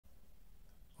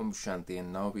Om Shanti,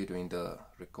 and now we're doing the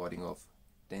recording of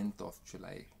 10th of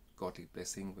July, Godly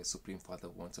Blessing, where Supreme Father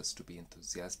wants us to be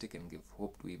enthusiastic and give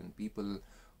hope to even people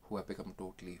who have become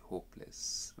totally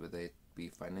hopeless, whether it be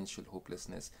financial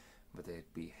hopelessness, whether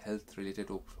it be health-related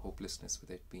hopelessness,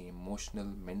 whether it be emotional,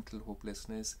 mental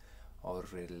hopelessness, or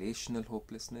relational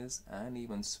hopelessness, and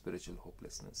even spiritual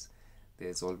hopelessness.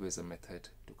 There's always a method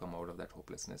to come out of that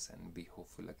hopelessness and be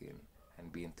hopeful again,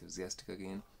 and be enthusiastic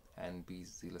again, and be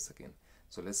zealous again.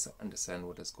 So let's understand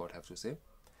what does God have to say.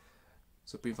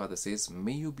 Supreme Father says,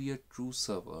 may you be a true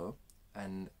server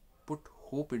and put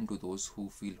hope into those who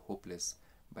feel hopeless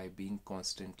by being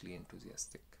constantly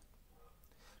enthusiastic.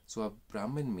 So a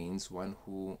Brahmin means one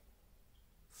who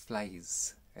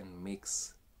flies and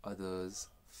makes others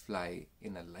fly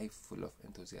in a life full of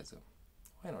enthusiasm.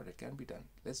 Why not? It can be done.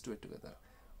 Let's do it together.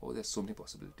 Oh, there's so many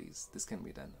possibilities. This can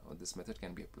be done, or this method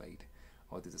can be applied,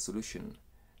 or there's a solution.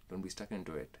 Don't be stuck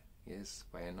into it. Yes,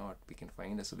 why not? We can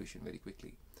find a solution very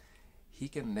quickly. He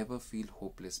can never feel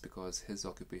hopeless because his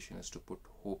occupation is to put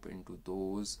hope into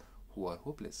those who are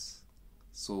hopeless.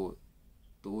 So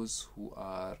those who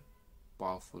are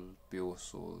powerful, pure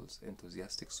souls,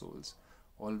 enthusiastic souls,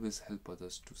 always help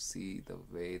others to see the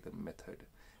way, the method.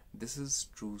 This is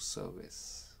true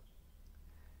service.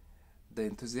 The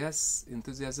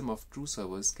enthusiasm of true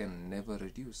servers can never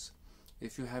reduce.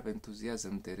 If you have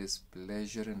enthusiasm, there is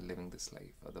pleasure in living this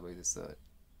life. Otherwise, it's a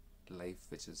life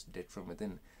which is dead from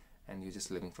within, and you're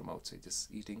just living from outside,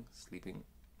 just eating, sleeping,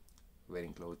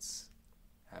 wearing clothes,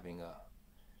 having a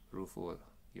roof over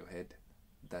your head.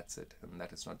 That's it. And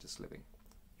that is not just living.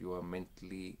 You are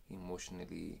mentally,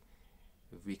 emotionally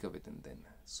weaker within then.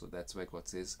 So that's why God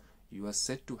says, you are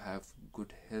said to have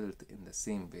good health in the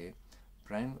same way.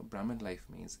 Brahman life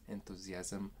means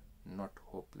enthusiasm, not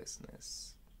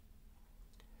hopelessness.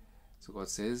 So God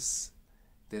says,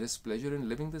 there is pleasure in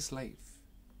living this life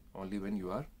only when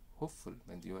you are hopeful,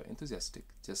 when you are enthusiastic.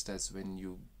 Just as when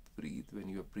you breathe, when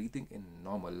you are breathing in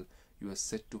normal, you are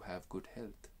said to have good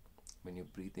health. When you're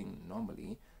breathing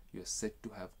normally, you are said to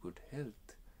have good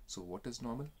health. So what is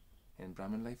normal in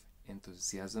Brahman life?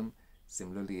 Enthusiasm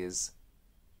similarly is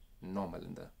normal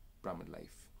in the Brahman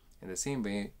life. In the same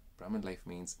way, Brahman life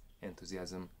means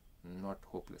enthusiasm, not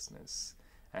hopelessness.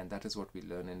 And that is what we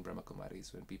learn in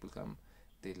Brahmakumaris. When people come,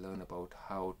 they learn about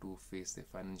how to face their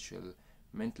financial,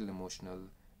 mental, emotional,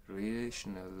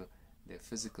 relational, their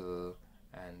physical,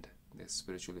 and their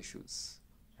spiritual issues.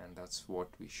 And that's what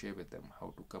we share with them,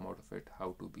 how to come out of it,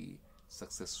 how to be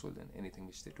successful in anything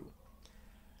which they do.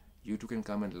 You too can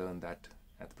come and learn that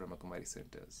at the Brahmakumari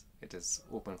centers. It is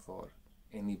open for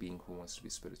any being who wants to be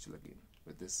spiritual again.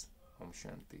 With this, Om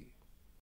Shanti.